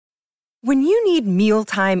When you need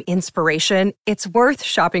mealtime inspiration, it's worth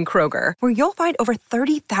shopping Kroger, where you'll find over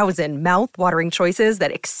 30,000 mouth-watering choices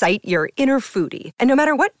that excite your inner foodie. And no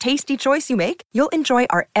matter what tasty choice you make, you'll enjoy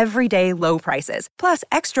our everyday low prices, plus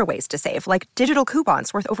extra ways to save, like digital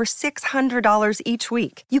coupons worth over $600 each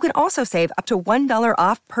week. You can also save up to $1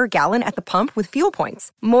 off per gallon at the pump with fuel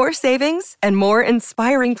points. More savings and more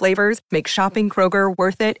inspiring flavors make shopping Kroger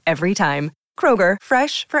worth it every time. Kroger,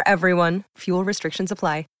 fresh for everyone. Fuel restrictions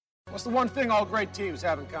apply. What's the one thing all great teams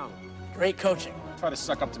have in common? Great coaching. Try to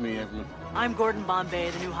suck up to me, Averman. I'm Gordon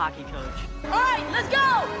Bombay, the new hockey coach. All right, let's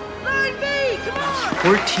go! Learn B, come on!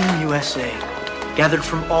 We're Team USA, gathered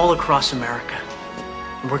from all across America.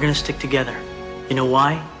 And we're gonna stick together. You know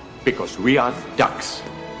why? Because we are ducks,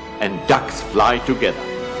 and ducks fly together.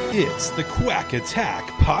 It's the Quack Attack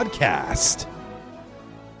Podcast.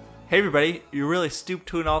 Hey everybody, you really stooped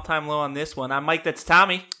to an all-time low on this one. I'm Mike, that's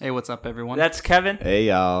Tommy. Hey, what's up everyone? That's Kevin. Hey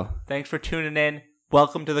y'all. Thanks for tuning in.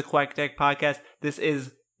 Welcome to the Quack Tech Podcast. This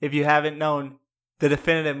is, if you haven't known, the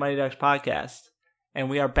definitive Mighty Ducks podcast. And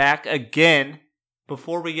we are back again.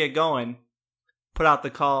 Before we get going, put out the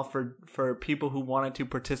call for people who wanted to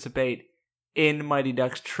participate in Mighty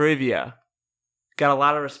Ducks trivia. Got a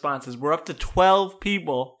lot of responses. We're up to 12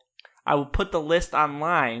 people. I will put the list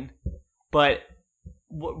online, but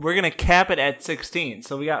we're going to cap it at 16.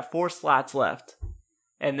 So we got 4 slots left.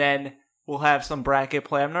 And then we'll have some bracket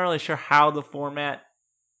play. I'm not really sure how the format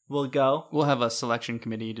will go. We'll have a selection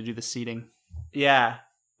committee to do the seating. Yeah.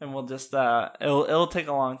 And we'll just, it'll take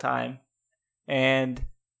a long time. And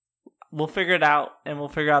we'll figure it out. And we'll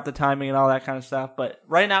figure out the timing and all that kind of stuff. But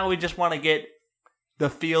right now we just want to get the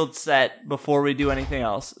field set before we do anything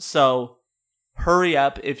else. So hurry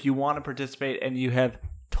up if you want to participate and you have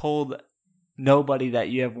told nobody that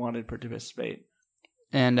you have wanted to participate.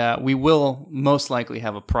 And we will most likely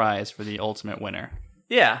have a prize for the ultimate winner.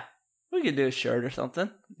 Yeah. We could do a shirt or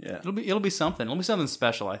something. Yeah. It'll be something. It'll be something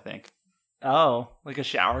special, I think. Oh, like a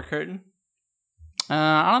shower curtain?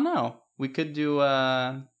 I don't know. We could do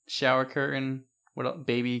a shower curtain. What else?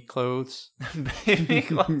 Baby clothes. Baby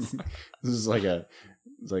clothes. This is like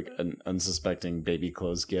an unsuspecting baby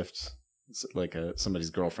clothes gift. It's like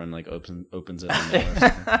somebody's girlfriend opens it.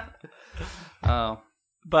 Oh.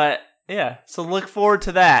 But yeah, so look forward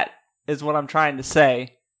to that is what I'm trying to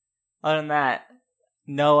say. Other than that,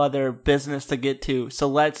 no other business to get to. So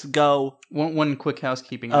let's go. One quick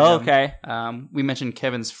housekeeping item. Okay. We mentioned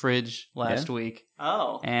Kevin's fridge last week.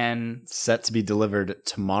 Oh. And set to be delivered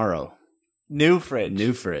tomorrow. New fridge.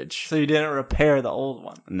 New fridge. So you didn't repair the old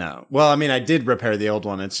one? No. Well, I mean, I did repair the old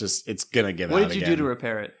one. It's going to give out again. What did you do to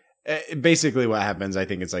repair it? Basically, what happens, I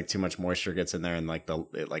think it's like too much moisture gets in there and like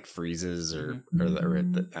it freezes or I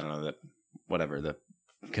don't know, whatever the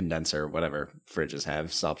condenser, whatever fridges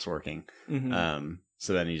have stops working. Mm-hmm.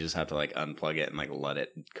 So then you just have to like unplug it and like let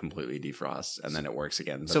it completely defrost, and then it works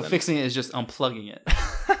again. So fixing it is just unplugging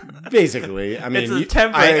it. Basically, I mean, it's a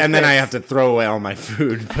temporary and then I have to throw away all my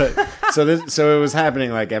food. But so it was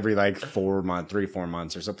happening like every like 4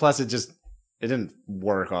 months or so. Plus, it didn't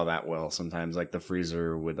work all that well sometimes. Like the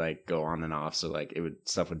freezer would like go on and off. So like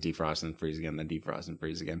stuff would defrost and freeze again, then defrost and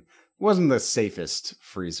freeze again. It wasn't the safest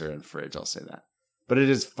freezer and fridge, I'll say that. But it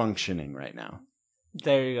is functioning right now.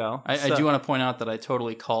 There you go. I do want to point out that I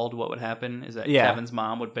totally called what would happen is that Kevin's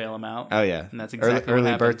mom would bail him out. Oh yeah. And that's exactly early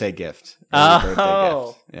what happened. birthday gift. Birthday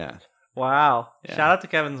gift. Yeah. Wow. Yeah. Shout out to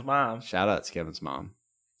Kevin's mom. Shout out to Kevin's mom.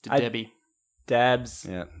 To Debbie. Debs.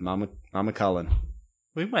 Yeah. Mama Cullen.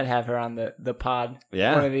 We might have her on the pod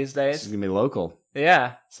one of these days. She's going to be local.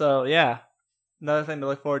 Yeah. So, yeah. Another thing to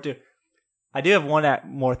look forward to. I do have one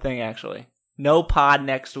more thing, actually. No pod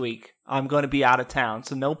next week. I'm going to be out of town.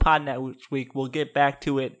 So, no pod next week. We'll get back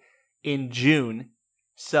to it in June.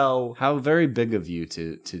 So, how very big of you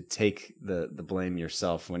to take the blame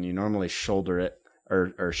yourself when you normally shoulder it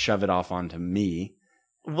or shove it off onto me.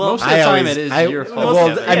 Well, most of the time it is your fault.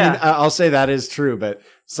 Well, I mean, I'll say that is true, but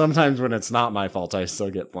sometimes when it's not my fault, I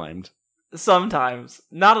still get blamed. Sometimes.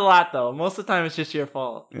 Not a lot, though. Most of the time, it's just your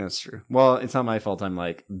fault. Yeah, that's true. Well, it's not my fault. I'm,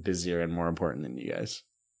 like, busier and more important than you guys.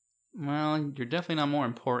 Well, you're definitely not more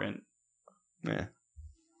important. Yeah.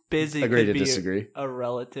 Busy Agree could to be disagree. A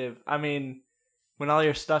relative. I mean, when all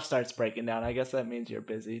your stuff starts breaking down, I guess that means you're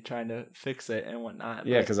busy trying to fix it and whatnot.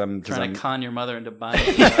 Yeah, because I'm trying to con your mother into buying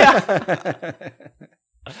it.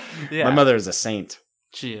 Yeah. My mother is a saint.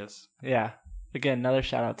 She is. Yeah. Again, another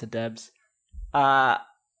shout out to Debs.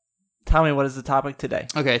 Tell me, what is the topic today?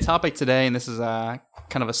 Okay, topic today, and this is kind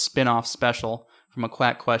of a spin-off special from a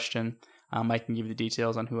Quack question. I can give you the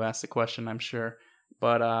details on who asked the question, I'm sure.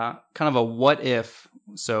 But kind of a what if.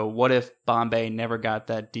 So what if Bombay never got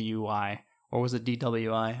that DUI? Or was it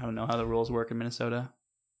DWI? I don't know how the rules work in Minnesota.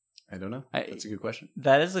 I don't know. That's a good question.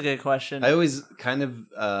 That is a good question. I always kind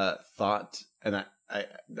of thought, and I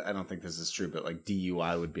don't think this is true, but like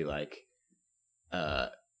DUI would be like,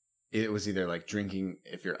 it was either like drinking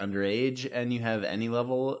if you're underage and you have any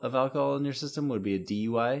level of alcohol in your system would be a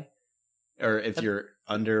DUI, or if you're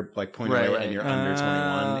under like 0.08 and you're under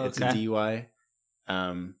 21, it's a DUI.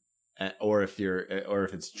 Or if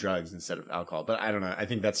it's drugs instead of alcohol, but I don't know. I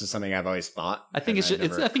think that's just something I've always thought. I think I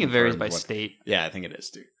think it varies by state. Yeah, I think it is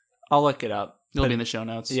too. I'll look it up. It'll be in the show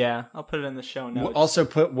notes. Yeah, I'll put it in the show notes. We'll also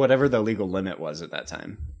put whatever the legal limit was at that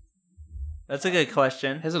time. That's a good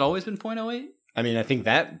question. Has it always been 0.08? I mean, I think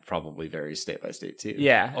that probably varies state by state too.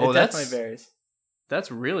 Yeah, it definitely varies. That's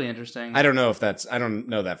really interesting. I don't know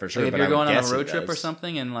that for sure. Like if but you're I going on a guess road trip or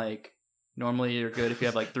something, and like normally you're good if you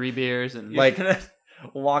have like 3 beers and like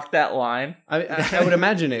walk that line. I would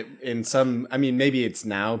imagine it in some. I mean, maybe it's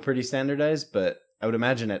now pretty standardized, but I would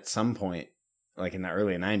imagine at some point, like in the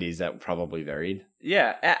early 90s, that probably varied.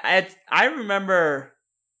 Yeah, I remember,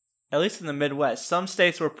 at least in the Midwest, some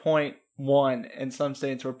states were 0.1 and some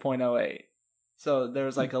states were 0.08. So there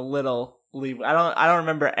was like a little leeway. I don't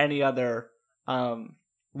remember any other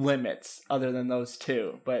limits other than those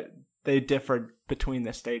two, but they differed between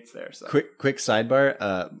the states there. So quick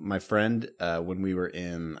sidebar. My friend, when we were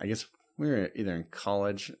in, I guess we were either in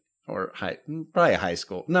college or probably high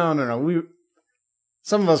school. No.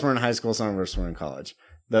 Some of us were in high school, some of us were in college,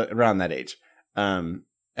 around that age. And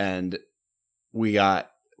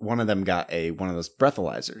one of them got one of those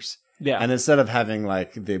breathalyzers. Yeah. And instead of having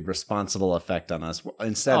like the responsible effect on us,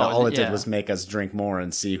 all it did was make us drink more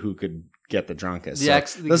and see who could get the drunkest.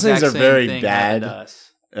 Those things are very bad.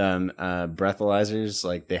 Breathalyzers,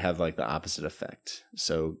 like they have like the opposite effect.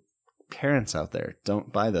 So parents out there,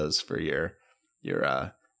 don't buy those for your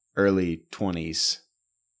early 20s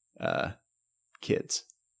kids.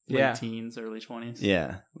 Late teens, early 20s.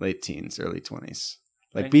 Yeah, late teens, early 20s.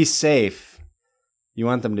 Like be safe. You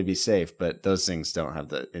want them to be safe, but those things don't have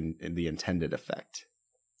the intended effect.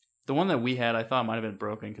 The one that we had, I thought might have been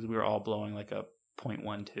broken because we were all blowing like a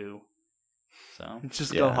 0.12. So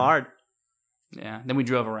just go hard. Yeah. Then we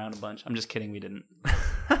drove around a bunch. I'm just kidding. We didn't.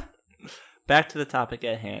 Back to the topic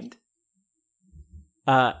at hand.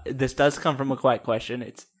 This does come from a quiet question.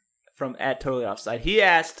 It's from @TotallyOffside. He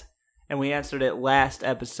asked, and we answered it last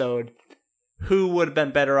episode, who would have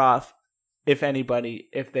been better off, if anybody,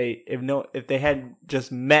 if they had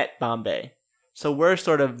just met Bombay. So we're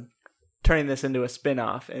sort of turning this into a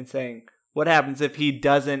spin-off and saying, what happens if he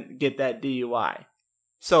doesn't get that DUI?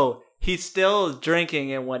 So he's still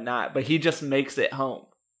drinking and whatnot, but he just makes it home.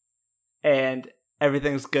 And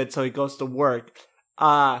everything's good, so he goes to work.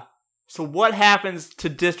 So what happens to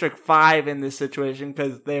District 5 in this situation?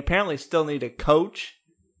 Because they apparently still need a coach.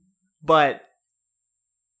 But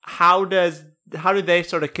how do they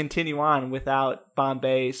sort of continue on without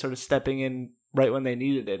Bombay sort of stepping in right when they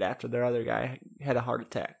needed it after their other guy had a heart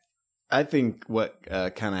attack? I think what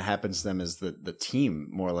kind of happens to them is the team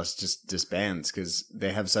more or less just disbands because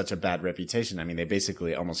they have such a bad reputation. I mean, they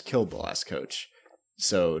basically almost killed the last coach.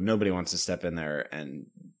 So nobody wants to step in there and,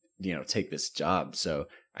 take this job. So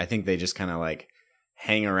I think they just kind of like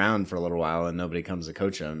hang around for a little while and nobody comes to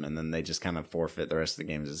coach them. And then they just kind of forfeit the rest of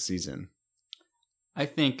the games of the season. I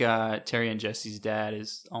think Terry and Jesse's dad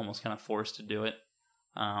is almost kind of forced to do it.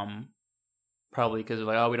 Probably because they're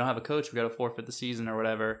like, we don't have a coach. We got to forfeit the season or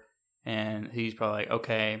whatever. And he's probably like,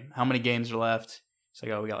 okay, how many games are left? He's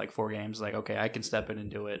like, we got like 4 games. Like, okay, I can step in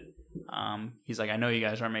and do it. He's like, I know you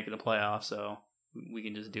guys aren't making the playoffs, so we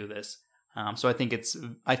can just do this. So I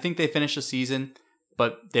think they finish the season,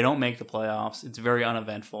 but they don't make the playoffs. It's very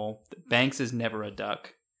uneventful. Banks is never a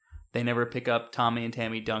Duck. They never pick up Tommy and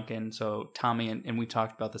Tammy Duncan. So Tommy, and we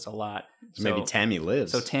talked about this a lot. So maybe Tammy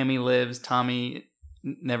lives. So Tammy lives. Tommy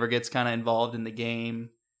never gets kind of involved in the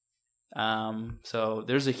game. So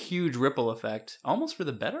there's a huge ripple effect, almost for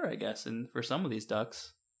the better, I guess, and for some of these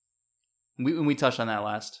Ducks. We touched on that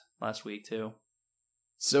last week too.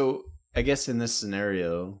 So I guess in this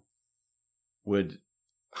scenario, would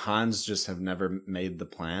Hans just have never made the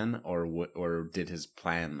plan, or did his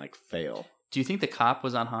plan like fail? Do you think the cop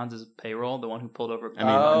was on Hans's payroll, the one who pulled over?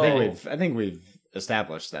 I think we've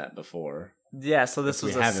established that before. Yeah, so this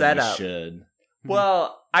was a setup. We should.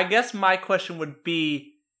 Well, I guess my question would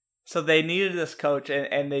be, so they needed this coach,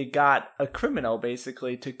 and they got a criminal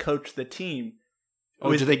basically to coach the team.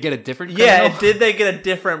 Did they get a different criminal? Yeah, did they get a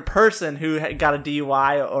different person who got a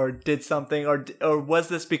DUI or did something, or was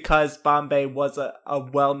this because Bombay was a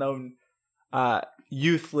well-known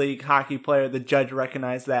youth league hockey player? The judge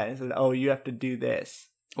recognized that and said, "Oh, you have to do this."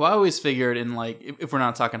 Well, I always figured in like if we're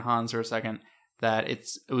not talking Hans for a second, that it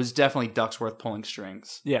was definitely Ducksworth pulling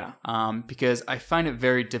strings. Yeah. Because I find it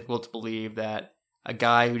very difficult to believe that a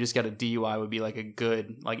guy who just got a DUI would be like a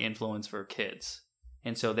good like influence for kids.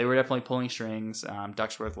 And so they were definitely pulling strings.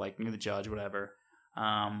 Ducksworth like knew the judge, whatever.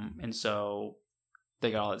 And so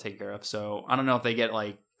they got all that taken care of. So I don't know if they get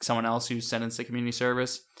like someone else who's sentenced to community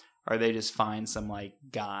service, or they just find some like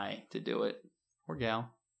guy to do it or gal.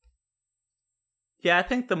 Yeah, I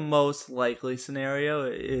think the most likely scenario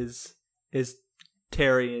is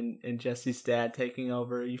Terry and Jesse's dad taking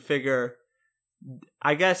over. You figure,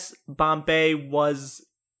 I guess Bombay was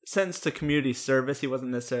sentenced to community service. He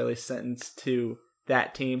wasn't necessarily sentenced to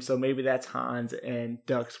that team, so maybe that's Hans and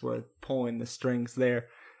Ducksworth pulling the strings there.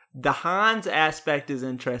 The Hans aspect is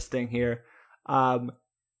interesting here.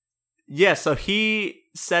 Yeah, so he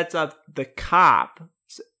sets up the cop.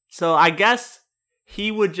 So I guess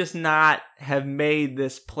he would just not have made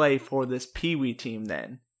this play for this Pee Wee team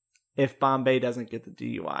then, if Bombay doesn't get the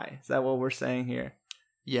DUI. Is that what we're saying here?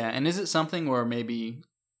 Yeah, and is it something where maybe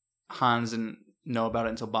Hans didn't know about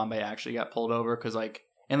it until Bombay actually got pulled over? Because, like,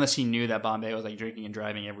 unless he knew that Bombay was, like, drinking and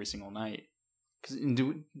driving every single night. Because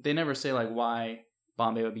they never say, like, why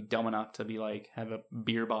Bombay would be dumb enough to be, like, have a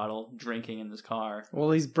beer bottle drinking in his car.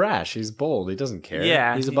 Well, he's brash. He's bold. He doesn't care.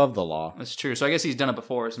 Yeah. He's above the law. That's true. So I guess he's done it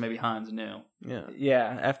before, so maybe Hans knew. Yeah.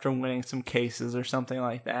 Yeah, after winning some cases or something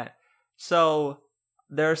like that. So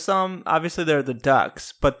there are some, obviously there are the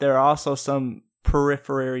Ducks, but there are also some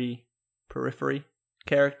periphery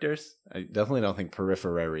characters. I definitely don't think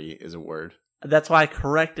periphery is a word. That's why I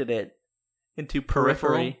corrected it into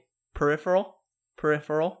periphery. Peripheral?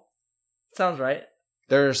 Sounds right.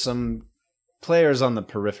 There are some players on the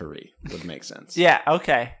periphery would make sense. Yeah,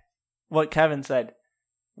 okay. What Kevin said.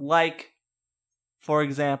 Like, for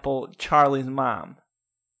example, Charlie's mom.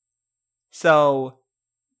 So,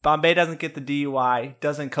 Bombay doesn't get the DUI,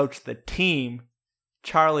 doesn't coach the team.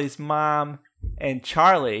 Charlie's mom and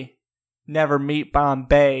Charlie never meet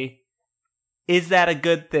Bombay. Is that a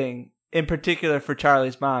good thing? In particular for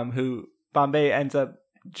Charlie's mom, who Bombay ends up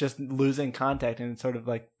just losing contact and sort of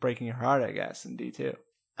like breaking her heart, I guess, in D2.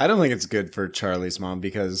 I don't think it's good for Charlie's mom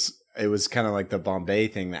because it was kind of like the Bombay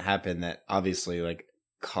thing that happened that obviously like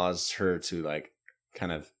caused her to like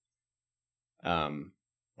kind of,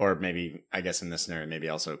 or maybe I guess in this scenario, maybe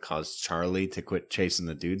also caused Charlie to quit chasing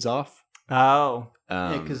the dudes off. Oh.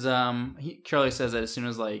 Yeah, because Charlie says that as soon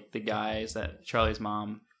as like the guys that Charlie's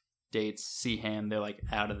mom dates see him, they're like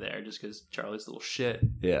out of there just because Charlie's a little shit.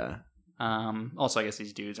 Yeah. Also, I guess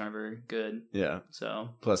these dudes aren't very good. Yeah.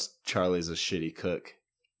 So plus, Charlie's a shitty cook.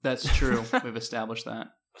 That's true. We've established that.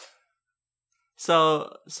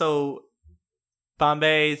 So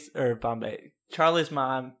Charlie's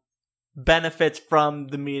mom benefits from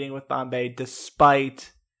the meeting with Bombay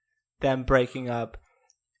despite them breaking up.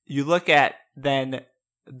 You look at then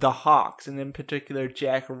the Hawks, and in particular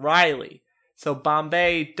Jack Riley. So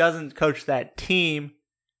Bombay doesn't coach that team.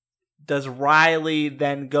 Does Riley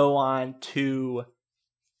then go on to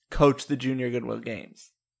coach the Junior Goodwill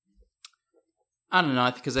Games? I don't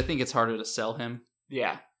know, because I think it's harder to sell him.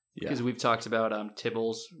 Yeah. Because we've talked about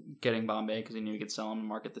Tibbles getting Bombay because he knew he could sell him and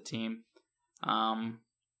market the team.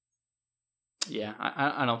 Yeah,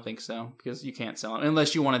 I don't think so, because you can't sell him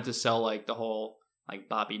unless you wanted to sell like the whole like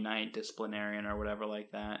Bobby Knight disciplinarian or whatever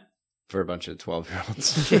like that. For a bunch of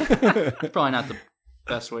 12-year-olds. Probably not the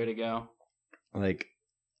best way to go. Like,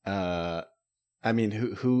 I mean,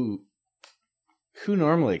 who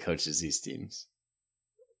normally coaches these teams?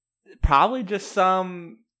 Probably just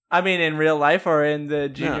some. I mean, in real life or in the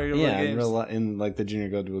Junior Goodwill Games? in like the Junior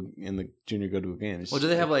Goodwill Games. Well, do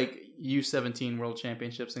they have like U17 World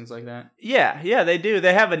Championships, things like that? Yeah, they do.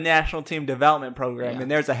 They have a national team development program,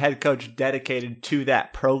 and there's a head coach dedicated to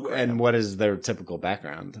that program. And what is their typical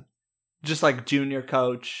background? Just like junior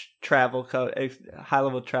coach, travel coach,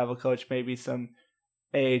 high-level travel coach, maybe some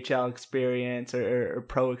AHL experience or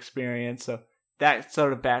pro experience. So that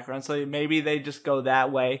sort of background. So maybe they just go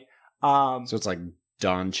that way. So it's like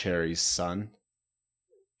Don Cherry's son?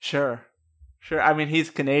 Sure. I mean,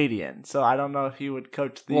 he's Canadian, so I don't know if he would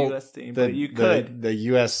coach the U.S. team, but you could. The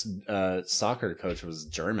U.S. Soccer coach was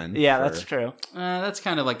German. Yeah, that's true. That's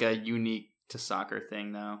kind of like a unique to soccer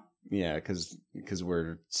thing, though. Yeah, because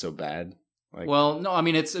we're so bad. Like, well, no, I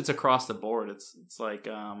mean it's across the board. It's like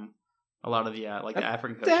a lot of the like the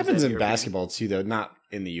African coaches. That happens in basketball too, though. Not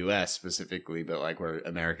in the U.S. specifically, but like where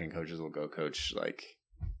American coaches will go coach like.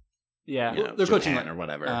 Yeah, they're Japan coaching or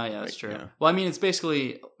whatever. Yeah, that's true. Yeah. Well, I mean, it's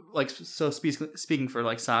basically like, so speaking for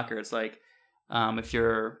like soccer, it's like if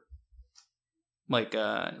you're like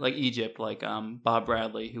Egypt, like Bob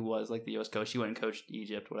Bradley, who was like the U.S. coach. He went and coached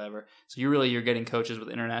Egypt, whatever. So you're getting coaches with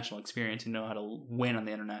international experience who know how to win on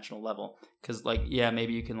the international level. Because like, yeah,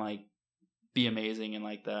 maybe you can like be amazing in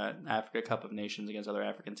like the Africa Cup of Nations against other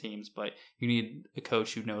African teams, but you need a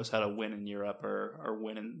coach who knows how to win in Europe or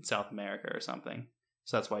win in South America or something.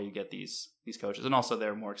 So that's why you get these coaches, and also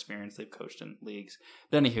they're more experienced. They've coached in leagues.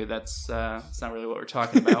 But anywho, that's not really what we're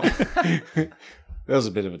talking about. That was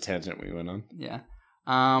a bit of a tangent we went on. Yeah,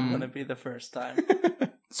 Wouldn't be the first time.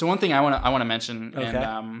 So one thing I want to mention, okay.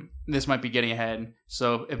 and this might be getting ahead.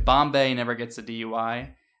 So if Bombay never gets a DUI,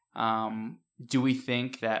 do we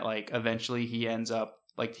think that like eventually he ends up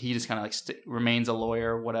like he just kind of like remains a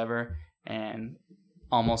lawyer or whatever, and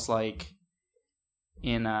almost like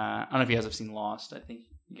in I don't know if you guys have seen Lost. I think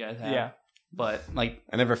you guys have. Yeah. But like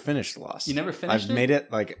I never finished Lost. You never finished I've made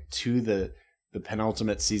it like to the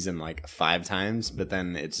penultimate season like 5 times, but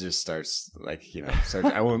then it just starts like,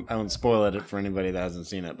 I won't spoil it for anybody that hasn't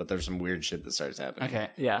seen it, but there's some weird shit that starts happening. Okay.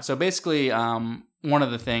 Yeah. So basically, one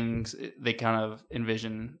of the things they kind of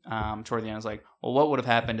envision toward the end is like, well, what would have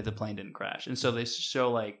happened if the plane didn't crash? And so they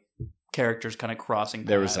show like characters kind of crossing paths.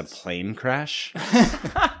 There was a plane crash?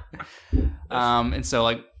 And so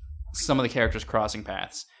like some of the characters crossing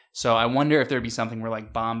paths. So I wonder if there'd be something where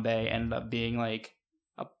like Bombay ended up being like,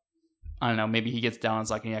 I don't know, maybe he gets down on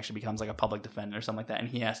his luck and he actually becomes like a public defender or something like that, and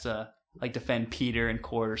he has to like defend Peter in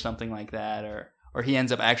court or something like that, or he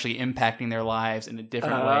ends up actually impacting their lives in a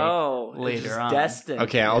different way later on. Destined.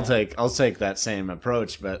 Okay, I'll take that same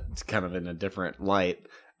approach, but it's kind of in a different light.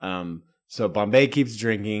 So Bombay keeps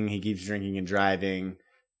drinking, he keeps drinking and driving,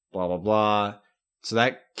 blah blah blah. So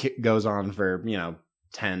that goes on for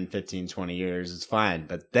 10, 15, 20 years, it's fine.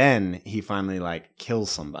 But then he finally like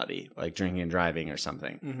kills somebody, like drinking and driving or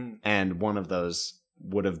something. Mm-hmm. And one of those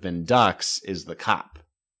would have been Ducks is the cop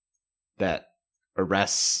that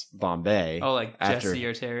arrests Bombay. Oh, like Jesse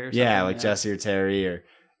or Terry or something? Yeah, like Jesse or Terry or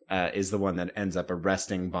is the one that ends up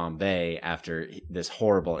arresting Bombay after this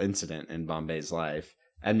horrible incident in Bombay's life.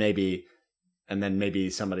 And then maybe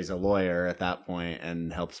somebody's a lawyer at that point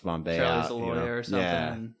and helps Bombay Charlie's out. a lawyer or something.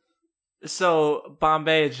 Yeah. So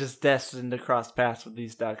Bombay is just destined to cross paths with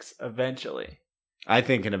these Ducks eventually. I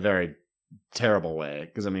think in a very terrible way,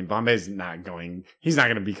 because Bombay's he's not going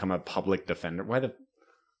to become a public defender. Why the?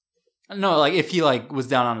 No, like if he like was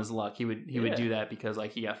down on his luck, he would do that because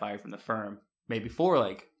like he got fired from the firm maybe for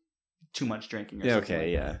like too much drinking. Or something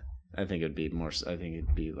Okay, like yeah. I think it'd be more. I think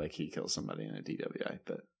it'd be like he kills somebody in a DWI,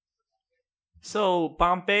 but. So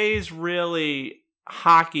Bombay's really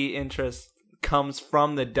hockey interest comes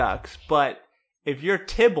from the Ducks, but if you're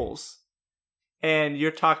Tibbles and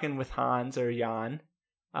you're talking with Hans or Jan,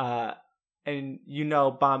 and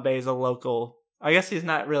Bombay's a local, I guess he's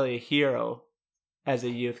not really a hero as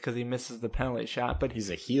a youth because he misses the penalty shot, but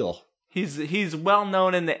he's a heel. He's well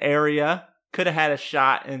known in the area. Could have had a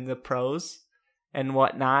shot in the pros and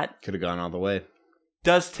whatnot. Could have gone all the way.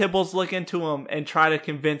 Does Tibbles look into him and try to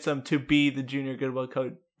convince him to be the Junior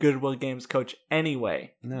Goodwill Games coach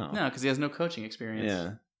anyway? No, because he has no coaching experience.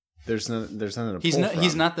 Yeah, there's nothing to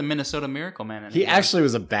He's not the Minnesota Miracle Man anymore. He actually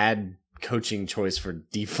was a bad coaching choice for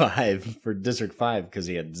D5 for District 5 because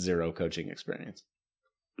he had 0 coaching experience.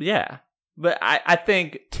 Yeah, but I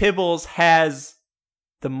think Tibbles has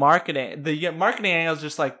the marketing. The marketing angle is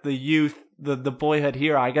just like the youth, the boyhood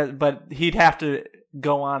hero, I guess. But he'd have to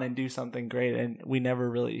go on and do something great, and we never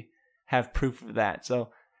really have proof of that. So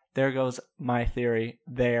there goes my theory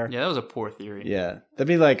there. Yeah, that was a poor theory. Yeah, that'd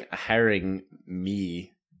be like hiring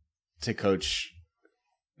me to coach.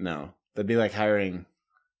 No, that'd be like hiring.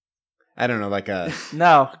 I don't know, like a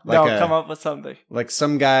come up with something. Like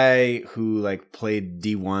some guy who like played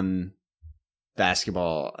D1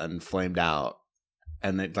 basketball and flamed out,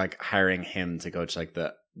 and then like hiring him to coach like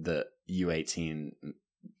the U18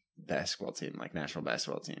 basketball team, like national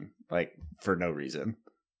basketball team, like for no reason.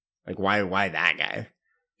 Like why that guy?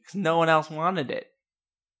 Because no one else wanted it.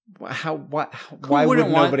 Why would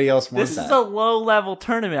nobody else want that? This is a low-level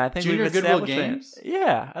tournament. I think Junior we've Goodwill established Games? it.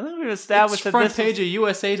 Yeah, I think we've established it's front page of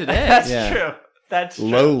USA Today. That's true. That's true.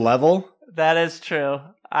 Low level? That is true.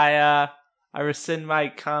 I rescind my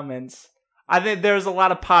comments. I think there's a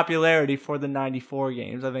lot of popularity for the 94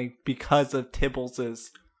 games, I think, because of Tibbles'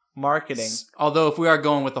 marketing. Although if we are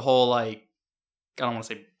going with the whole, like, I don't want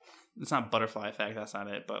to say, it's not butterfly effect, that's not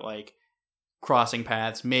it, but like crossing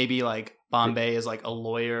paths, maybe like Bombay is like a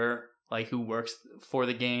lawyer, like who works for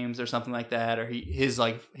the games or something like that, or his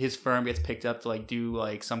firm gets picked up to like do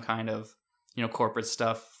like some kind of corporate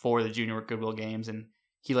stuff for the Junior Goodwill Games, and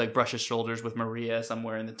he like brushes shoulders with Maria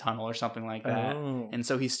somewhere in the tunnel or something like that. Oh. And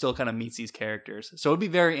so he still kind of meets these characters. So it'd be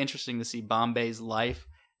very interesting to see Bombay's life,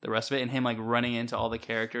 the rest of it, and him like running into all the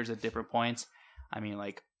characters at different points. I mean,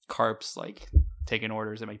 like Carp's like taking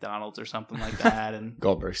orders at McDonald's or something like that, and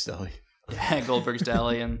Goldberg's Deli. Yeah, Goldberg's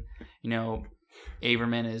Deli, and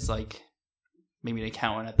Averman is like maybe an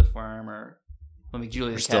accountant at the firm, or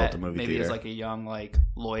Julie the still at Cat the movie maybe theater. is like a young like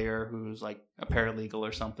lawyer who's like a paralegal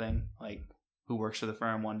or something, like who works for the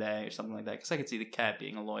firm one day or something like that. Because I could see the Cat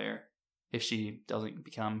being a lawyer if she doesn't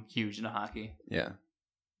become huge into hockey. Yeah,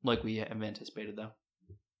 like we have anticipated though.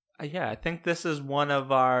 Yeah, I think this is one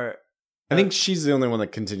of our. I think she's the only one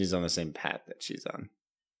that continues on the same path that she's on.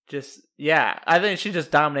 I think she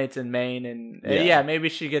just dominates in Maine, and Yeah. maybe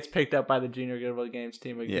she gets picked up by the Junior Goodwill Games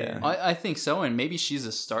team again. Yeah. I think so, and maybe she's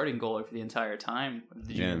a starting goaler for the entire time of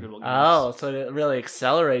the Junior Goodwill Games. Oh, so it really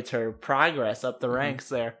accelerates her progress up the ranks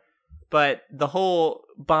there. But the whole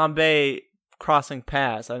Bombay crossing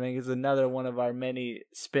paths, I think, is another one of our many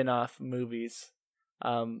spin-off movies.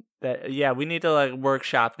 We need to like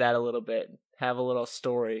workshop that a little bit, have a little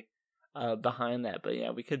story behind that. But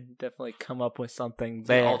we could definitely come up with something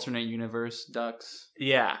there. Alternate universe Ducks.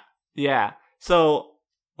 Yeah. So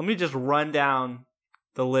let me just run down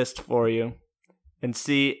the list for you and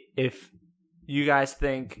see if you guys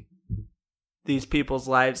think these people's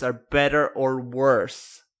lives are better or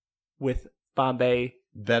worse with Bombay.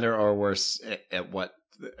 Better or worse at what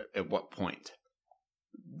point?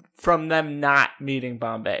 From them not meeting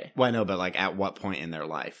Bombay. Well, I know, but like at what point in their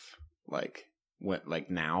life? Like what? Like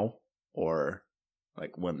now, or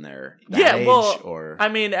like when they're that age, or I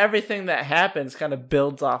mean, everything that happens kind of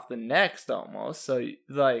builds off the next almost. So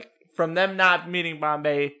like from them not meeting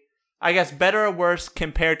Bombay, I guess better or worse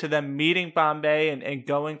compared to them meeting Bombay and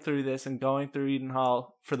going through this and going through Eden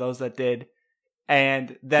Hall for those that did,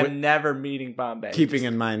 and them never meeting Bombay. keeping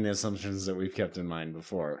in mind the assumptions that we've kept in mind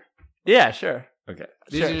before. Yeah, sure. Okay.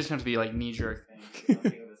 These are just going to be like knee-jerk things.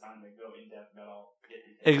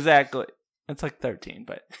 Exactly. It's like 13,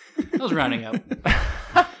 but I was rounding up.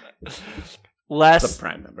 The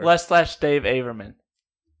prime number. Les / Dave Averman.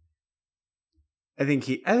 I think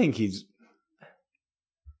he's.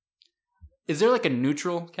 Is there like a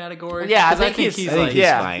neutral category? Yeah, I 'Cause think he's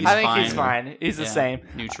fine. I think he's fine. He's the same.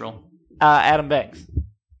 Neutral. Adam Banks.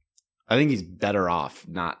 I think he's better off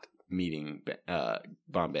not meeting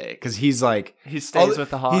Bombay because he's like He stays with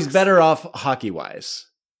the Hawks. He's better off hockey wise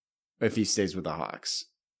if he stays with the Hawks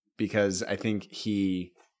because I think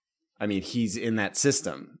he's in that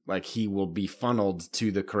system. Like he will be funneled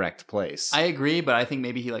to the correct place. I agree, but I think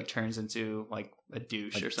maybe he like turns into like a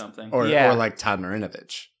douche or something. or like Todd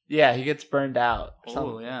Marinovich. Yeah, he gets burned out.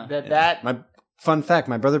 Oh, yeah. That My fun fact: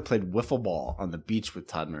 my brother played wiffle ball on the beach with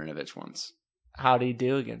Todd Marinovich once. how'd he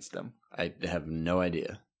do against him? I have no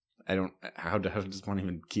idea. I don't. How does one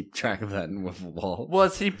even keep track of that in wiffle ball?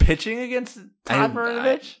 Was he pitching against Todd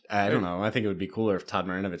Marinovich? I don't know. I think it would be cooler if Todd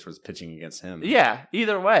Marinovich was pitching against him. Yeah,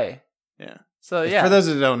 either way. Yeah. So yeah. For those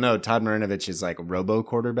who don't know, Todd Marinovich is like a robo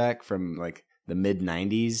quarterback from like the mid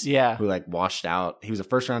 '90s. Yeah. Who like washed out. He was a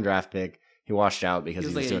first round draft pick. He washed out because he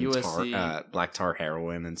was like doing a USC black tar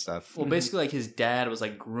heroin and stuff. Well, basically, like his dad was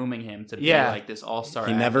like grooming him to be like this all-star.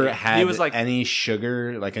 He never athlete. had He was, like- any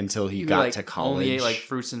sugar like until he got like, to college. Only ate like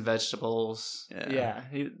fruits and vegetables. Yeah,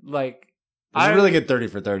 he like. There's a really good 30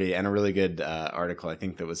 for 30 and a really good article, I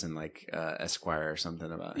think, that was in like Esquire or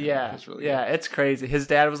something about him. Yeah, It was really yeah, it's crazy. His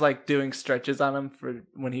dad was like doing stretches on him for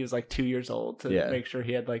when he was like 2 years old to make sure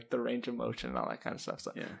he had like the range of motion and all that kind of stuff.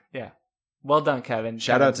 So yeah. Well done, Kevin.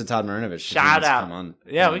 Shout out to Todd Marinovich. Shout out. Come on.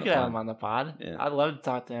 Yeah, we could have him on the pod. Yeah. I'd love to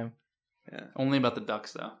talk to him. Yeah. Only about the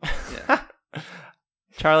Ducks, though. Yeah.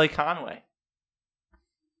 Charlie Conway.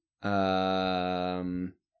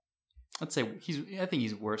 Let's say I think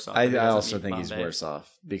he's worse off. I also think he's worse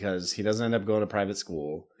off because he doesn't end up going to private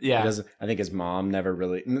school. Yeah. He doesn't. I think his mom never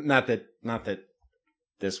really. Not that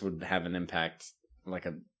this would have an impact.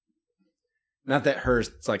 Not that her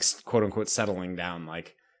like quote unquote settling down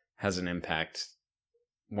like has an impact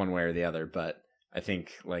one way or the other, but I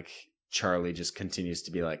think like Charlie just continues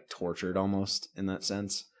to be like tortured almost in that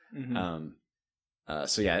sense. Mm-hmm.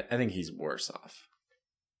 So yeah, I think he's worse off.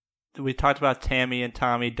 We talked about Tammy and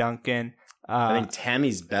Tommy Duncan. I think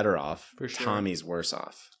Tammy's better off. For sure. Tommy's worse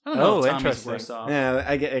off. I don't know if Tommy's interesting. worse off. Yeah,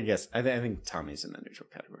 I guess. I think Tommy's in the neutral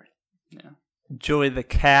category. Yeah. Joey the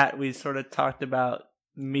Cat, we sort of talked about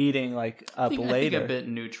meeting like up later. I think a bit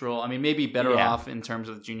neutral. I mean, maybe better off in terms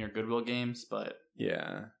of Junior Goodwill Games, but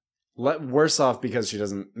yeah, worse off because she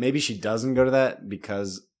doesn't. Maybe she doesn't go to that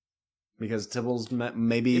because because Tibble's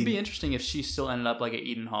maybe It'd be interesting if she still ended up like at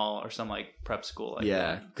Eden Hall or some like prep school.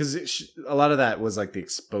 Like because a lot of that was like the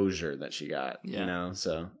exposure that she got, you know.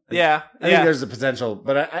 So I think there's the potential,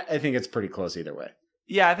 but I think it's pretty close either way.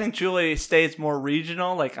 Yeah, I think Julie stays more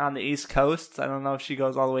regional, like on the East Coast. I don't know if she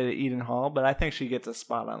goes all the way to Eden Hall, but I think she gets a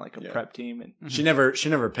spot on like a prep team. And She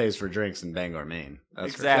never pays for drinks in Bangor, Maine.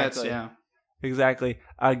 That's exactly. Yeah. Exactly.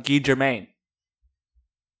 Guy Germain.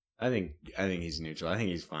 I think he's neutral. I think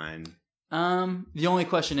he's fine. The only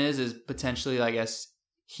question is potentially, I guess,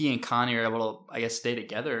 he and Connie are able to, I guess, stay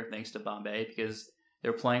together thanks to Bombay because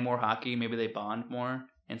they're playing more hockey. Maybe they bond more.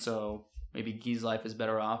 And so maybe Guy's life is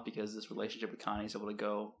better off because this relationship with Connie is able to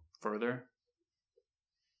go further.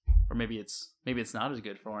 Or maybe it's not as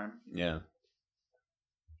good for him. Yeah.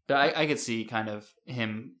 But I could see kind of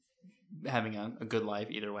him having a good life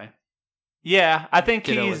either way. Yeah, I think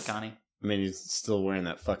Ditto he's... with Connie. I mean, he's still wearing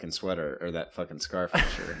that fucking sweater or that fucking scarf, I'm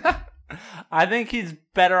sure. I think he's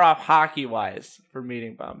better off hockey-wise for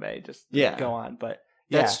meeting Bombay. Just go on, but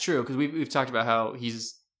that's true because we've talked about how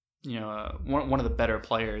he's one of the better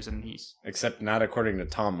players, and he's except not according to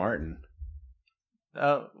Tom Martin.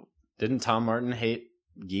 Oh, didn't Tom Martin hate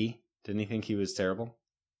Guy? Didn't he think he was terrible,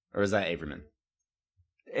 or was that Averman?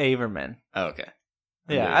 Averman. Oh, okay.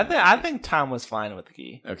 Yeah, I think Tom was fine with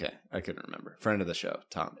Guy. Okay, I couldn't remember. Friend of the show,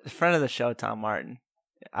 Tom. Friend of the show, Tom Martin,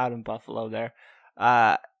 out in Buffalo. There,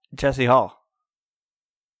 Jesse Hall.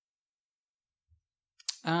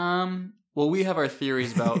 Well, we have our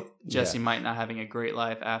theories about Jesse might not having a great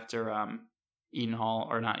life after Eden Hall,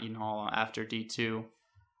 or not Eden Hall, after D2.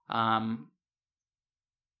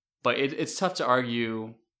 But it's tough to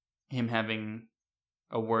argue him having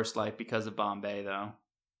a worse life because of Bombay, though.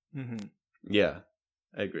 Mm-hmm. Yeah,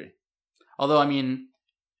 I agree. Although, I mean,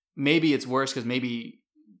 maybe it's worse because maybe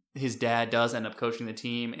his dad does end up coaching the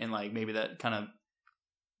team, and like maybe that kind of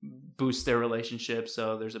boosts their relationship.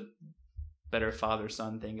 So there's a better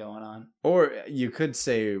father-son thing going on. Or you could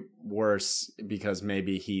say worse because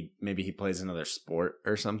maybe he plays another sport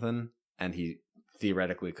or something, and he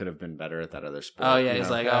theoretically could have been better at that other sport. Oh yeah, he's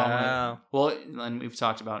like, well, and we've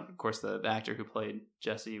talked about, of course, the actor who played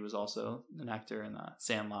Jesse was also an actor in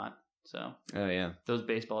Sandlot. So those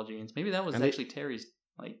baseball genes. Maybe that was actually Terry's,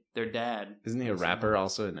 like their dad. Isn't he a rapper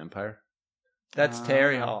also in Empire? That's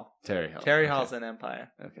Terry Hall. Terry Hall. Terry Hall's in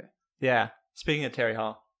Empire. Okay. Yeah. Speaking of Terry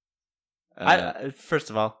Hall, first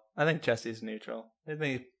of all, I think Jesse's neutral. I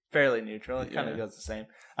think he's fairly neutral. It kind of goes the same.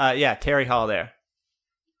 Terry Hall there.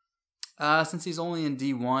 Since he's only in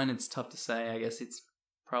D1, it's tough to say. I guess it's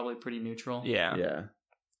probably pretty neutral. Yeah. Yeah.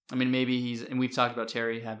 I mean, maybe and we've talked about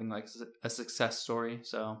Terry having like a success story,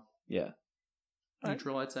 so yeah,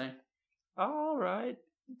 neutral, I'd say. All right,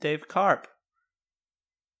 Dave Karp.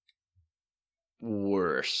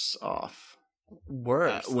 Worse off.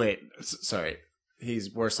 Worse. Sorry.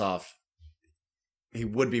 He's worse off. He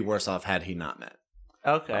would be worse off had he not met.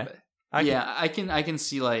 Okay. I can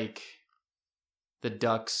see like the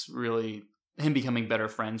Ducks really him becoming better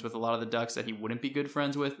friends with a lot of the Ducks that he wouldn't be good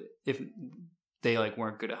friends with if they like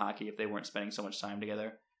weren't good at hockey, if they weren't spending so much time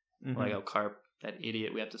together. Mm-hmm. Like, oh, Karp, that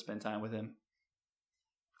idiot, we have to spend time with him.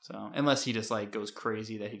 So unless he just like goes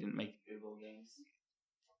crazy that he didn't make Goodwill Games.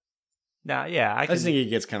 Now, yeah, I just think he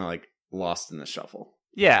gets kind of like lost in the shuffle.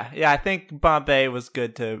 Yeah, I think Bombay was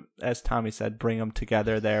good to, as Tommy said, bring them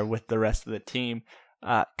together there with the rest of the team.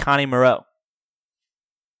 Connie Moreau.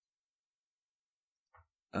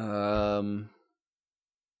 I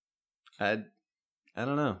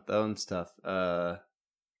don't know. That one's tough. I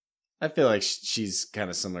feel like she's kind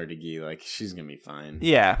of similar to Guy. Like, she's gonna be fine.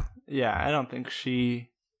 Yeah. I don't think she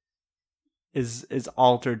is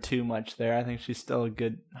altered too much there. I think she's still a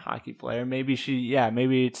good hockey player. Maybe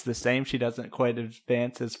maybe it's the same. She doesn't quite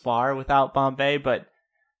advance as far without Bombay, but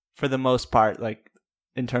for the most part, like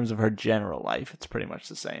in terms of her general life, it's pretty much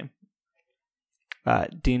the same.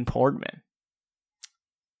 Dean Pordman.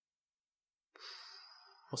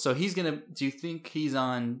 Well, so do you think he's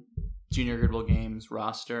on Junior Goodwill Games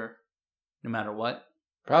roster no matter what?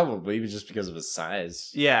 Probably, just because of his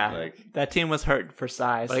size. Yeah, like that team was hurt for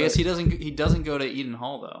size. But I guess he doesn't go to Eden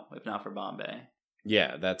Hall though, if not for Bombay.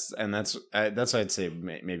 Yeah, that's why I'd say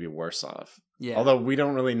maybe worse off. Yeah. Although we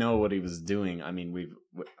don't really know what he was doing. I mean,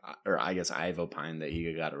 I guess I've opined that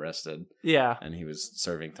he got arrested. Yeah, and he was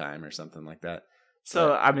serving time or something like that.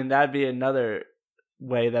 So I mean, that'd be another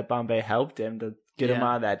way that Bombay helped him to get him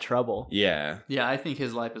out of that trouble. Yeah. Yeah, I think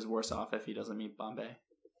his life is worse off if he doesn't meet Bombay.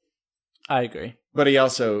 I agree. But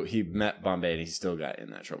he met Bombay and he still got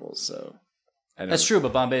in that trouble, so that's true,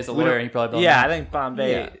 but Bombay's a lawyer and he probably I think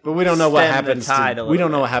Bombay. Yeah, but we don't know what happens know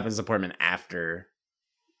what happens to Portman after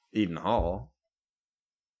Eden Hall.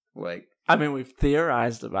 Like, I mean, we've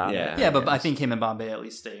theorized about it. Yeah, but I think him and Bombay at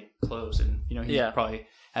least stay close, and he probably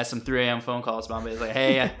has some 3 a.m. phone calls. Bombay's like,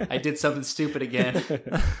 "Hey, I did something stupid again."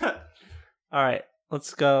 All right,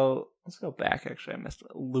 let's go back. Actually, I missed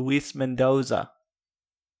Luis Mendoza.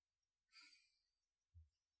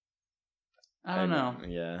 I don't know.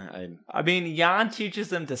 Yeah, I mean, Jan teaches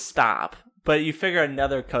them to stop, but you figure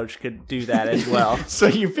another coach could do that as well. So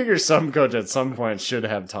you figure some coach at some point should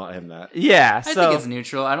have taught him that. Yeah, I think it's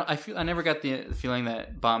neutral. I never got the feeling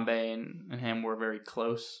that Bombay and him were very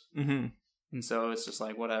close, and so it's just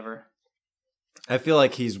like whatever. I feel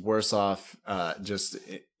like he's worse off, just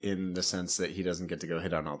in the sense that he doesn't get to go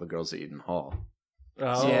hit on all the girls at Eden Hall.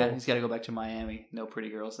 Oh. Yeah, he's got to go back to Miami. No pretty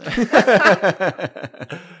girls there.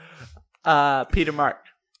 Peter Mark.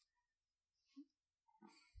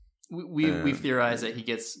 We've theorized that he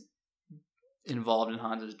gets involved in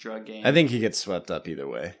Honda's drug game. I think he gets swept up either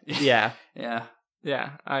way. Yeah.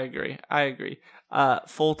 Yeah, I agree.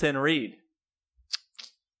 Fulton Reed.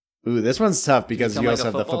 Ooh, this one's tough because you like also a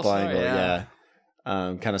have the football football star, angle. yeah.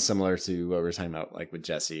 Kind of similar to what we were talking about, like with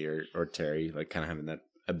Jesse or Terry, like kind of having that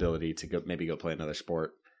ability to go play another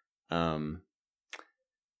sport. I'm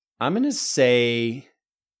gonna say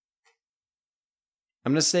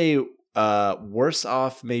worse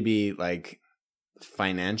off, maybe like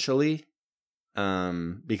financially,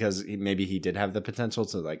 because maybe he did have the potential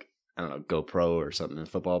to, like, I don't know, go pro or something in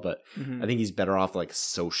football, but I think he's better off like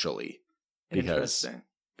socially because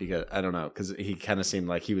I don't know, because he kind of seemed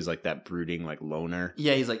like he was like that brooding like loner.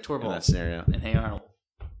 Yeah, he's like Torvald in that scenario. and Hey Arnold.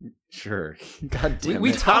 Sure. God damn We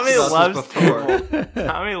it. talked Tommy about loves this before. Torvald.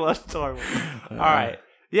 Tommy loves Torvald. All right.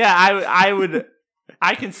 Yeah,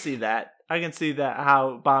 I can see that. I can see that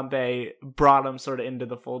how Bombay brought him sort of into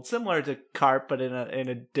the fold, similar to Carp, but in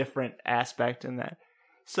a different aspect in that.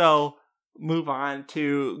 So move on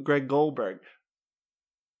to Greg Goldberg.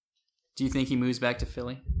 Do you think he moves back to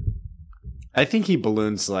Philly? I think he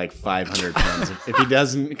balloons to like 500 pounds if he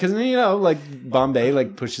doesn't, because like Bombay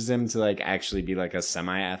like pushes him to like actually be like a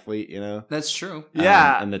semi-athlete, That's true.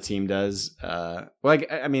 Yeah, and the team does.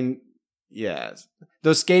 Like I mean, yeah,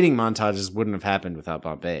 those skating montages wouldn't have happened without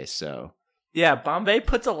Bombay. So yeah, Bombay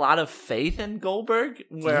puts a lot of faith in Goldberg.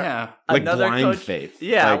 Where like another blind coach, faith.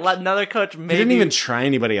 Yeah, like, another coach maybe he didn't even try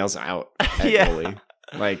anybody else out at goalie.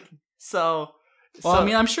 Like so. Well, I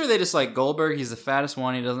mean, I'm sure they just like Goldberg. He's the fattest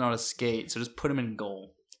one. He doesn't know how to skate, so just put him in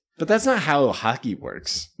goal. But that's not how hockey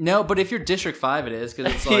works. No, but if you're District 5, it is,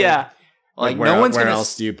 because it's like, like no one's where gonna.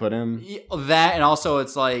 Else do you put him? That, and also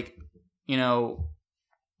it's like,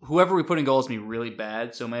 whoever we put in goal is gonna be really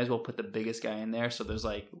bad, so might as well put the biggest guy in there. So there's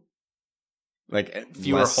like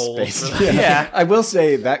fewer less holes. Space. Yeah, I will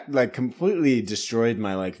say that like completely destroyed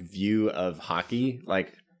my like view of hockey.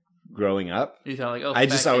 Like growing up, you thought like, I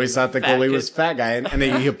just always thought the goalie was fat guy, and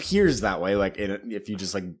he appears that way. Like if you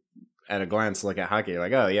just like at a glance look at hockey, you're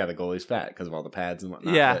like, oh yeah, the goalie's fat because of all the pads and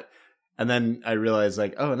whatnot. Yeah. And then I realized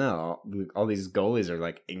like, oh no, all these goalies are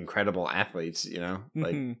like incredible athletes.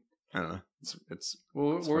 Like I don't know. It's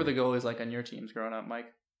what were the goalies like on your teams growing up,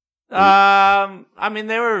 Mike? I mean,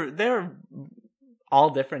 they were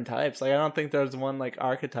all different types. Like I don't think there was one like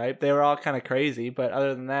archetype. They were all kind of crazy, but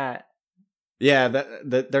other than that. Yeah,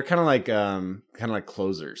 they're kind of like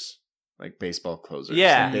closers, like baseball closers.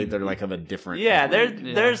 Yeah, they're like of a different. Yeah,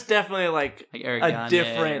 there's definitely like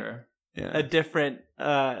a different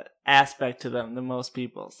aspect to them than most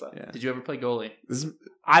people. So, Did you ever play goalie?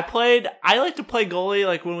 I like to play goalie.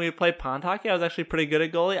 Like when we played pond hockey, I was actually pretty good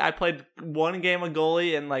at goalie. I played one game of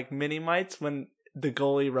goalie in like mini mites when the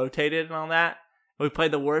goalie rotated and all that. We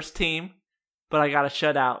played the worst team. But I got a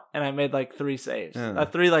shutout, and I made like 3 saves.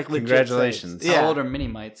 3 like legit Congratulations. saves. How old are mini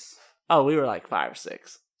mites? Oh, we were like 5 or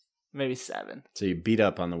 6. Maybe 7. So you beat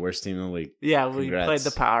up on the worst team in the league. Yeah, Congrats. we played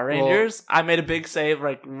the Power Rangers. I made a big save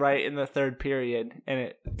like right in the 3rd period, and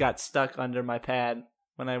it got stuck under my pad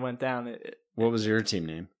when I went down. What was your team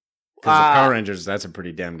name? Because the Power Rangers, that's a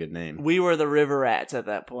pretty damn good name. We were the River Rats at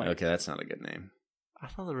that point. Okay, that's not a good name. I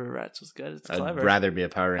thought the River Rats was good. It's clever. I'd rather be a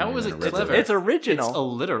Power Ranger. How was it clever? It's original. It's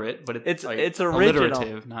illiterate, but it's original.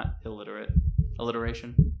 Alliterative, not illiterate.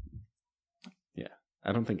 Alliteration. Yeah,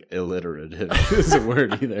 I don't think alliterative is a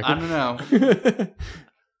word either. I don't know.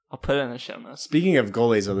 I'll put it in the show notes. Speaking of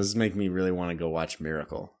goalies, this is making me really want to go watch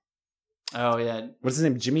Miracle. Oh yeah, what's his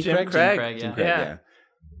name? Jim Craig? Craig, yeah. Yeah.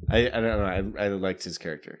 I don't know. I liked his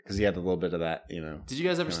character because he had a little bit of that, Did you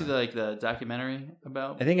guys ever see the documentary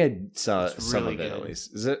about? I think I saw some of it at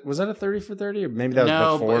least. Was that a 30 for 30 or maybe that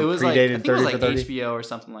was before it was predated I think 30 it was for like 30? HBO or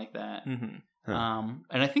something like that. Mm-hmm.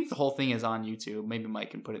 And I think the whole thing is on YouTube. Maybe Mike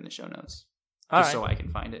can put it in the show notes so I can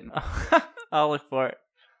find it. I'll look for it.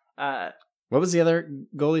 What was the other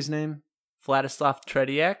goalie's name? Vladislav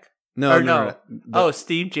Tretiak? No. Oh,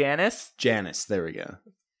 Steve Janis? Janis, there we go.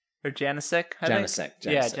 Or Janisek? Janisek.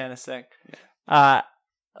 Yeah, Janisek. Yeah.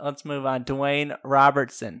 Let's move on. Dwayne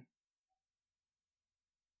Robertson.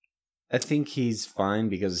 I think he's fine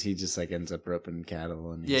because he just like ends up roping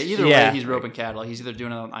cattle. And either way, he's roping cattle. He's either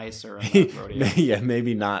doing it on ice or on the rodeo. Yeah,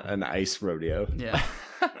 maybe not an ice rodeo. Yeah.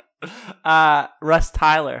 Russ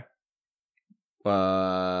Tyler.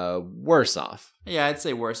 Worse off. Yeah, I'd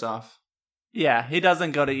say worse off. Yeah, he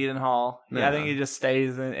doesn't go to Eden Hall. No. Yeah, I think he just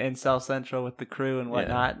stays in South Central with the crew and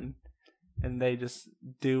whatnot, and they just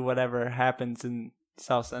do whatever happens in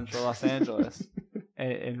South Central Los Angeles.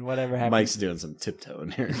 And whatever happens. Mike's doing some tiptoeing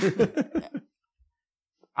here.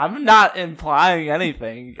 I'm not implying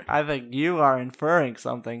anything. I think you are inferring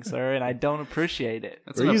something, sir, and I don't appreciate it.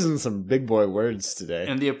 We're using some big boy words today.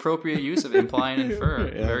 And the appropriate use of imply and infer.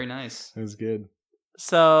 Yeah. Very nice. That's good.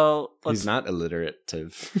 So he's not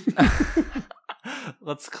alliterative.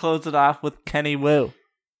 Let's close it off with Kenny Wu.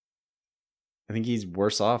 I think he's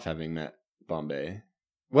worse off having met Bombay.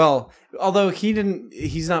 Well, although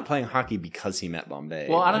he's not playing hockey because he met Bombay.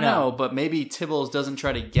 Well, I don't know, but maybe Tibbles doesn't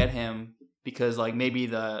try to get him because, like, maybe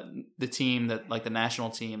the team that, like, the national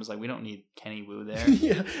team is like, we don't need Kenny Wu there.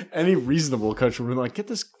 Yeah, any reasonable coach would be like, get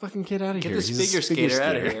this fucking kid out of here. Get this figure skater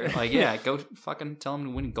out of here. Like, yeah, go fucking tell him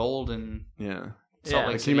to win gold and Salt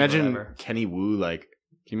Lake City, can you imagine whatever. Kenny Wu? Like,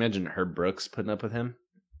 can you imagine Herb Brooks putting up with him?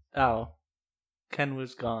 Oh, Ken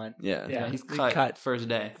Wu's gone. Yeah, he's cut first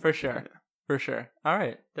day for sure. Yeah. For sure. All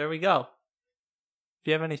right, there we go. If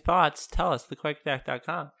you have any thoughts, tell us,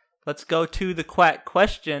 thequackdeck.com. Let's go to the quack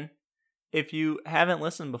question. If you haven't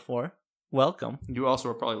listened before, welcome. You also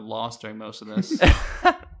were probably lost during most of this.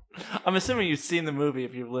 I'm assuming you've seen the movie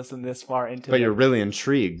if you've listened this far into it. But you're really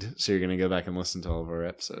intrigued, so you're going to go back and listen to all of our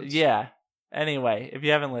episodes. Yeah. Anyway, if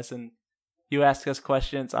you haven't listened, you ask us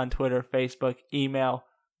questions on Twitter, Facebook, email.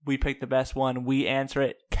 We pick the best one. We answer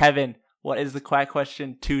it. Kevin, what is the quack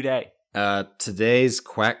question today? Today's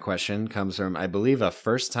quack question comes from, I believe, a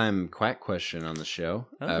first-time quack question on the show.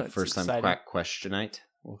 First-time quack questionite,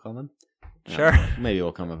 we'll call them. Sure. Maybe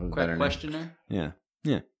we'll come up with a better questioner? Name.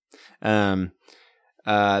 Yeah.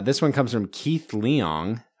 This one comes from Keith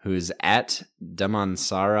Leong, who's at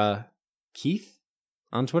Damansara Keith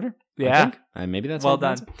on Twitter. Yeah. Maybe that's well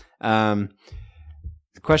done.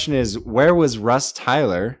 The question is, where was Russ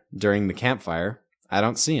Tyler during the campfire? I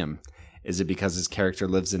don't see him. Is it because his character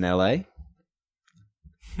lives in L.A.?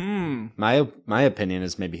 My opinion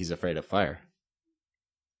is maybe he's afraid of fire.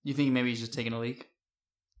 You think maybe he's just taking a leak?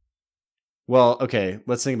 Well, okay,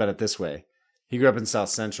 let's think about it this way. He grew up in South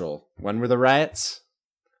Central. When were the riots?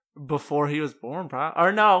 Before he was born, probably.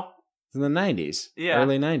 Or no. In the 90s. Yeah.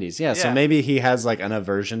 Early 90s. Yeah, so maybe he has like an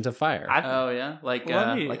aversion to fire. Oh, yeah? Like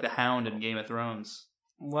the Hound in Game of Thrones.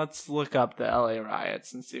 Let's look up the LA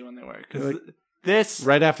riots and see when they were. Because this...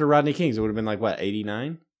 Right after Rodney King's, it would have been like, what,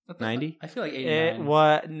 89? 90? I feel like 89.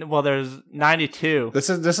 Well, there's 92. This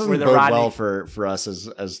doesn't bode well for us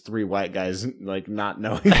as three white guys, like, not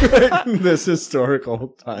knowing this historical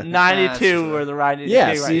time. 92 were the Rodney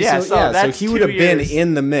King. So he would have been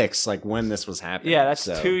in the mix, like, when this was happening. Yeah,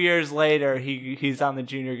 that's 2 years later. He's on the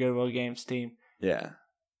Junior Goodwill Games team. Yeah.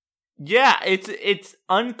 Yeah, it's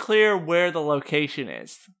unclear where the location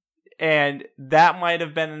is. And that might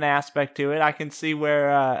have been an aspect to it. I can see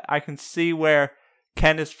where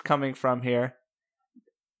Ken is coming from here.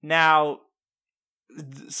 Now,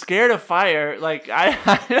 scared of fire, like I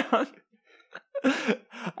don't.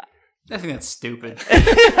 I think that's stupid.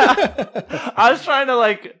 I was trying to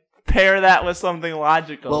like pair that with something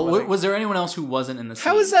logical. Well, was there anyone else who wasn't in the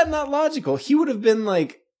scene? How is that not logical? He would have been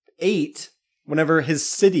like 8 whenever his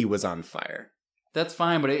city was on fire. That's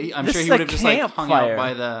fine, but I'm sure he would have just like hung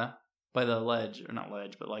out by the ledge, or not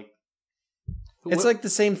ledge, but like. It's like the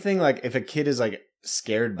same thing. Like if a kid is like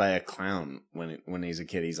scared by a clown when he's a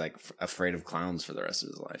kid, he's like afraid of clowns for the rest of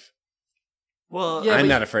his life. Well, I'm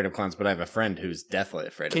not afraid of clowns, but I have a friend who's definitely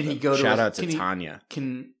afraid of them. Can he go to Shout out to Tanya.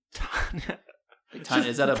 Tanya,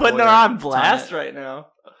 is that a putting her on blast Tanya, right now?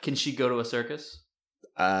 Can she go to a circus?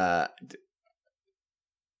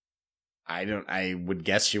 I would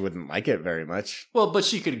guess she wouldn't like it very much. Well, but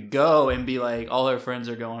she could go and be like, all her friends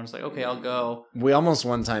are going. It's like, okay, I'll go. We almost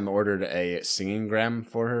one time ordered a singing gram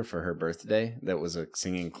for her birthday. That was a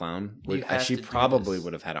singing clown. She probably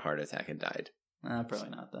would have had a heart attack and died.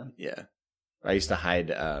 Probably not then. Yeah. I used to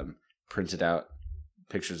hide printed out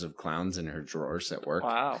pictures of clowns in her drawers at work.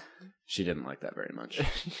 Wow. She didn't like that very much.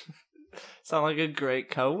 Sound like a great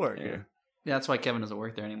coworker. Yeah, that's why Kevin doesn't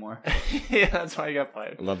work there anymore. Yeah, that's why he got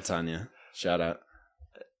fired. I love Tanya. Shout out.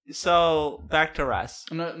 So back to Russ.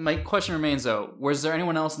 My question remains though: was there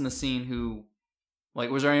anyone else in the scene who, like,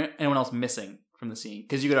 was there anyone else missing from the scene?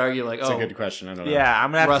 Because you could argue, like, That's a good question. I don't know. Yeah,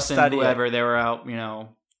 I'm gonna have Russ to study and whoever it. they were out,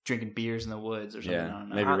 drinking beers in the woods or something. I don't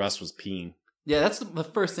know. Maybe Russ was peeing. Yeah, that's the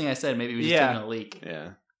first thing I said. Maybe he was just taking a leak.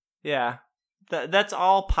 Yeah. That's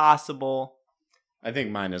all possible. I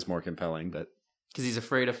think mine is more compelling, but because he's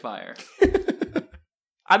afraid of fire.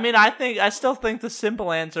 I mean, I still think the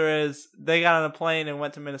simple answer is they got on a plane and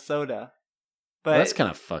went to Minnesota. But that's kind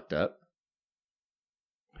of fucked up.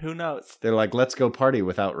 Who knows? They're like, let's go party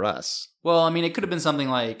without Russ. Well, I mean, it could have been something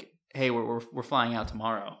like, "Hey, we're flying out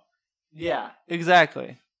tomorrow." Yeah,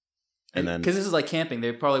 exactly. And then because this is like camping,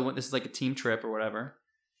 they probably went. This is like a team trip or whatever,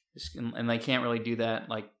 and they can't really do that.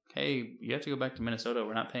 Like, hey, you have to go back to Minnesota.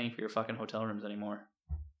 We're not paying for your fucking hotel rooms anymore.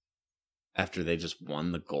 After they just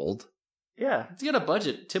won the gold. Yeah, it's got a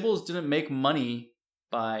budget. Tibbles didn't make money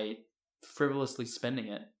by frivolously spending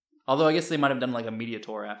it. Although I guess they might have done like a media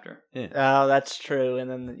tour after. Yeah. Oh, that's true. And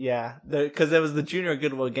then because it was the Junior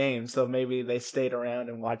Goodwill Games, so maybe they stayed around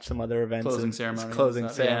and watched some other events, closing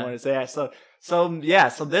ceremonies.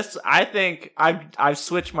 So this, I think I've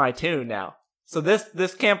switched my tune now. So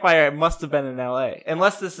this campfire must have been in L.A.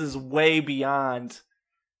 unless this is way beyond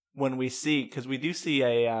when we see, because we do see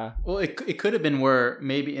a. Well, it could have been where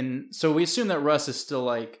maybe so we assume that Russ is still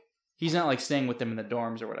like he's not like staying with them in the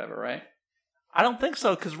dorms or whatever, right? I don't think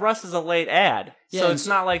so, because Russ is a late ad. Yeah, so it's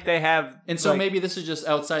not like they have... And so maybe this is just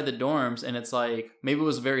outside the dorms, and it's like... Maybe it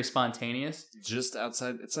was very spontaneous. Just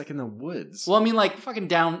outside... It's like in the woods. Well, I mean, like, fucking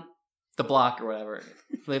down the block or whatever.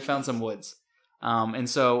 They found some woods. And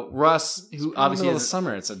so Russ, who obviously... In the middle of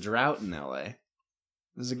summer, it's a drought in L.A.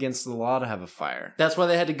 It's against the law to have a fire. That's why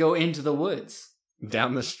they had to go into the woods.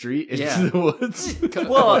 Down the street into the woods?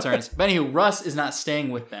 Couple of turns. But anywho, Russ is not staying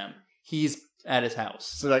with them. He's... at his house.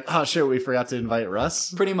 So like, oh shit, we forgot to invite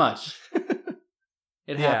Russ? Pretty much.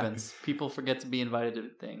 It happens. People forget to be invited to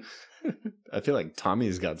things. I feel like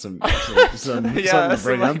Tommy's got some something to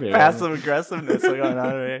bring up here. Passive aggressiveness going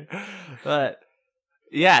on here. But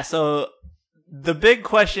yeah, so the big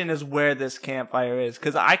question is where this campfire is.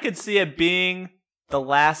 Because I could see it being the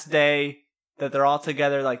last day that they're all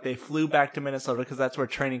together. Like they flew back to Minnesota because that's where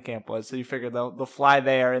training camp was. So you figure they'll fly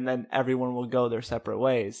there and then everyone will go their separate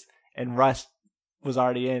ways. And Russ was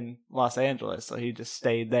already in Los Angeles, so he just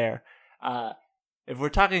stayed there. If we're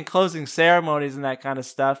talking closing ceremonies and that kind of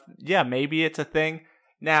stuff, yeah, maybe it's a thing.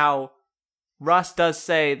 Now, Russ does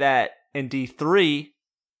say that in D3,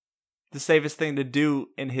 the safest thing to do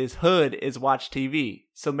in his hood is watch TV.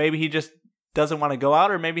 So maybe he just doesn't want to go out,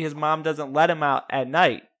 or maybe his mom doesn't let him out at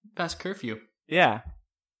night. Past curfew. Yeah.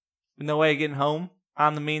 No way of getting home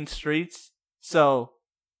on the mean streets. So...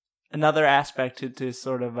 another aspect to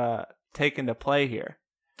sort of take into play here.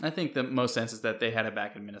 I think the most sense is that they had it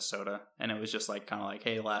back in Minnesota, and it was just like kind of like,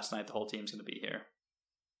 hey, last night the whole team's going to be here.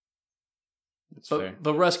 That's fair.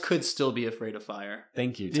 But Russ could still be afraid of fire.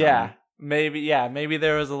 Thank you, Tommy. Maybe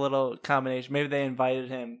there was a little combination. Maybe they invited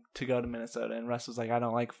him to go to Minnesota, and Russ was like, I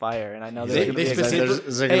don't like fire, and I know there's going to be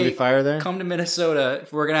is there going to be fire there? Come to Minnesota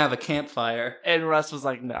if we're going to have a campfire. And Russ was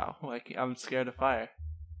like, no, like I'm scared of fire.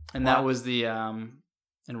 And that was the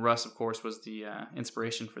and Russ, of course, was the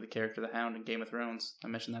inspiration for the character the Hound in Game of Thrones. I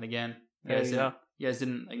mentioned that again. You guys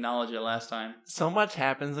didn't acknowledge it last time. So much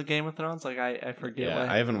happens in Game of Thrones, like I forget. Yeah,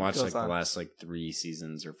 I haven't watched like the last like 3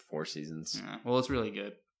 seasons or 4 seasons. Yeah, well, it's really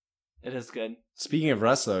good. It is good. Speaking of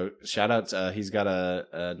Russ, though, shout out to he's got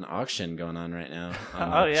an auction going on right now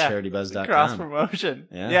on CharityBuzz.com. Cross promotion.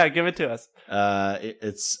 Yeah, give it to us.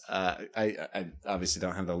 It's I obviously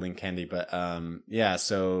don't have the link handy, but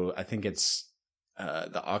so I think it's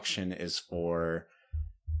the auction is for,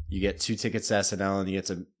 you get 2 tickets to SNL and you get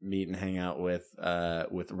to meet and hang out with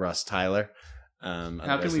Russ Tyler.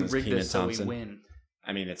 How can we rig this so we win?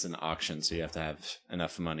 I mean, it's an auction, so you have to have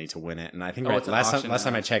enough money to win it. And I think last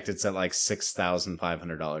time I checked, it's at like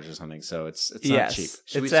 $6,500 or something. So it's not cheap.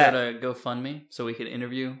 Should we start a GoFundMe so we could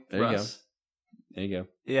interview Russ? There you go.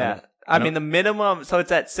 Yeah. I mean, the minimum, so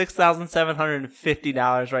it's at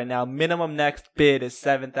 $6,750 right now. Minimum next bid is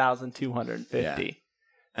 $7,250. Yeah.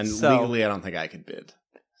 And legally, I don't think I could bid.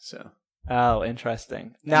 So. Oh,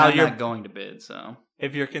 interesting. Now you're not going to bid, so.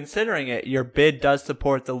 If you're considering it, your bid does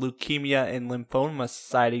support the Leukemia and Lymphoma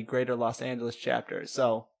Society Greater Los Angeles chapter.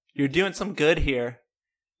 So you're doing some good here.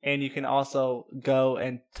 And you can also go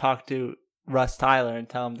and talk to Russ Tyler and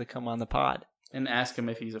tell him to come on the pod. And ask him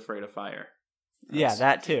if he's afraid of fire. Yeah,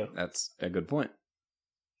 that too. That's a good point.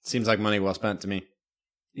 Seems like money well spent to me.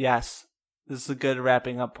 Yes. This is a good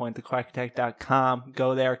wrapping up point. TheQuackTech.com.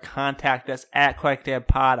 Go there. Contact us at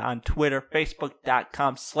QuackTechPod on Twitter.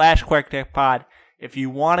 Facebook.com/QuackTechPod. If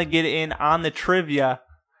you want to get in on the trivia,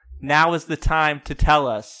 now is the time to tell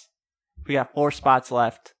us. We got 4 spots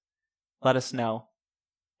left. Let us know.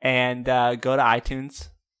 And go to iTunes.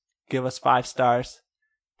 Give us 5 stars.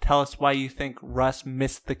 Tell us why you think Russ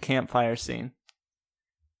missed the campfire scene.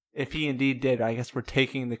 If he indeed did, I guess we're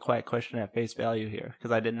taking the quiet question at face value here,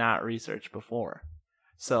 because I did not research before.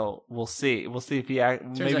 So we'll see. We'll see if he...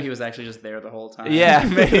 Turns out he was actually just there the whole time. Yeah,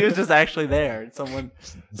 maybe he was just actually there, and someone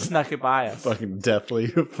snuck it by us. Fucking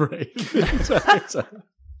deathly afraid.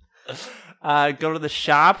 Go to the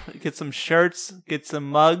shop, get some shirts, get some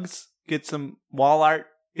mugs, get some wall art,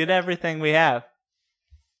 get everything we have.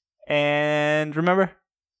 And remember,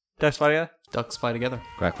 ducks fly together. Ducks fly together.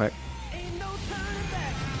 Quack, quack. Ain't no turning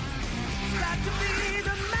back. Got to be